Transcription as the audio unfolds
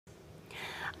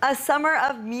A summer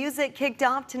of music kicked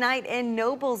off tonight in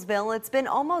Noblesville. It's been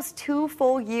almost 2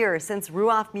 full years since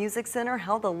Ruoff Music Center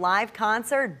held a live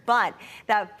concert, but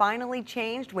that finally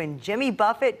changed when Jimmy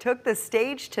Buffett took the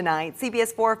stage tonight.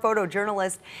 CBS 4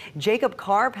 photojournalist Jacob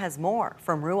Karp has more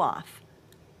from Ruoff.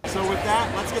 So with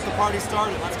that, let's get the party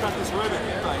started. Let's cut this ribbon.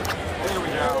 Right. There we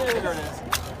go. There it is.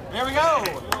 There we go.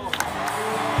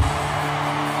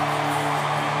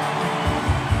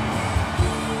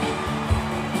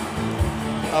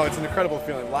 Oh, it's an incredible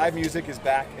feeling. Live music is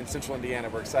back in Central Indiana.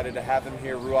 We're excited to have them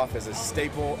here. Ruoff is a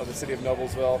staple of the city of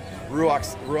Noblesville.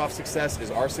 Ruoff's success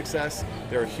is our success.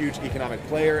 They're a huge economic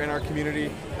player in our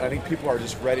community, and I think people are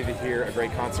just ready to hear a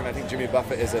great concert. I think Jimmy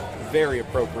Buffett is a very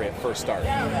appropriate first start.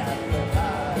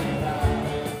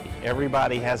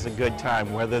 Everybody has a good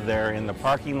time, whether they're in the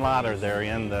parking lot or they're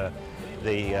in the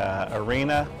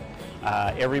arena.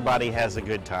 Everybody has a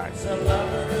good time.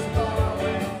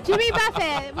 Jimmy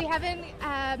Buffett, we haven't,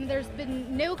 there's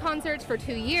been no concerts for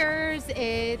 2 years.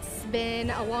 It's been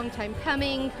a long time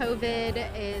coming. COVID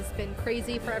has been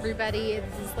crazy for everybody.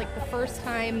 This is like the first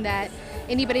time that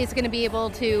anybody's going to be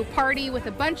able to party with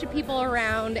a bunch of people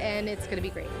around, and it's going to be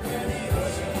great.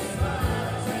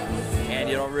 And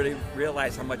you don't really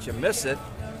realize how much you miss it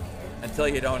until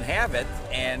you don't have it,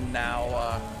 and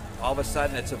now all of a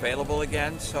sudden it's available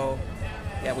again. So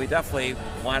yeah, we definitely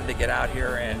wanted to get out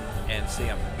here and see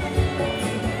him.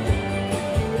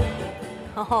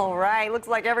 All right, looks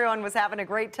like everyone was having a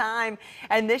great time.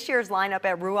 And this year's lineup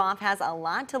at Ruoff has a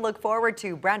lot to look forward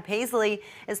to. Brad Paisley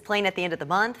is playing at the end of the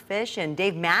month. Fish and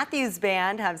Dave Matthews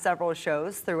Band have several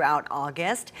shows throughout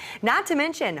August. Not to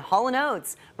mention Hall &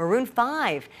 Oates, Maroon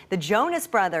 5, the Jonas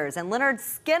Brothers, and Leonard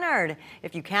Skinner.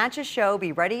 If you catch a show,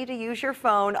 be ready to use your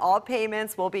phone. All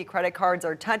payments will be credit cards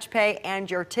or touch pay, and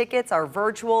your tickets are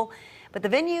virtual. But the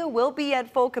venue will be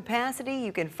at full capacity.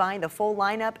 You can find the full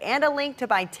lineup and a link to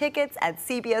buy tickets at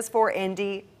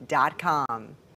cbs4indy.com.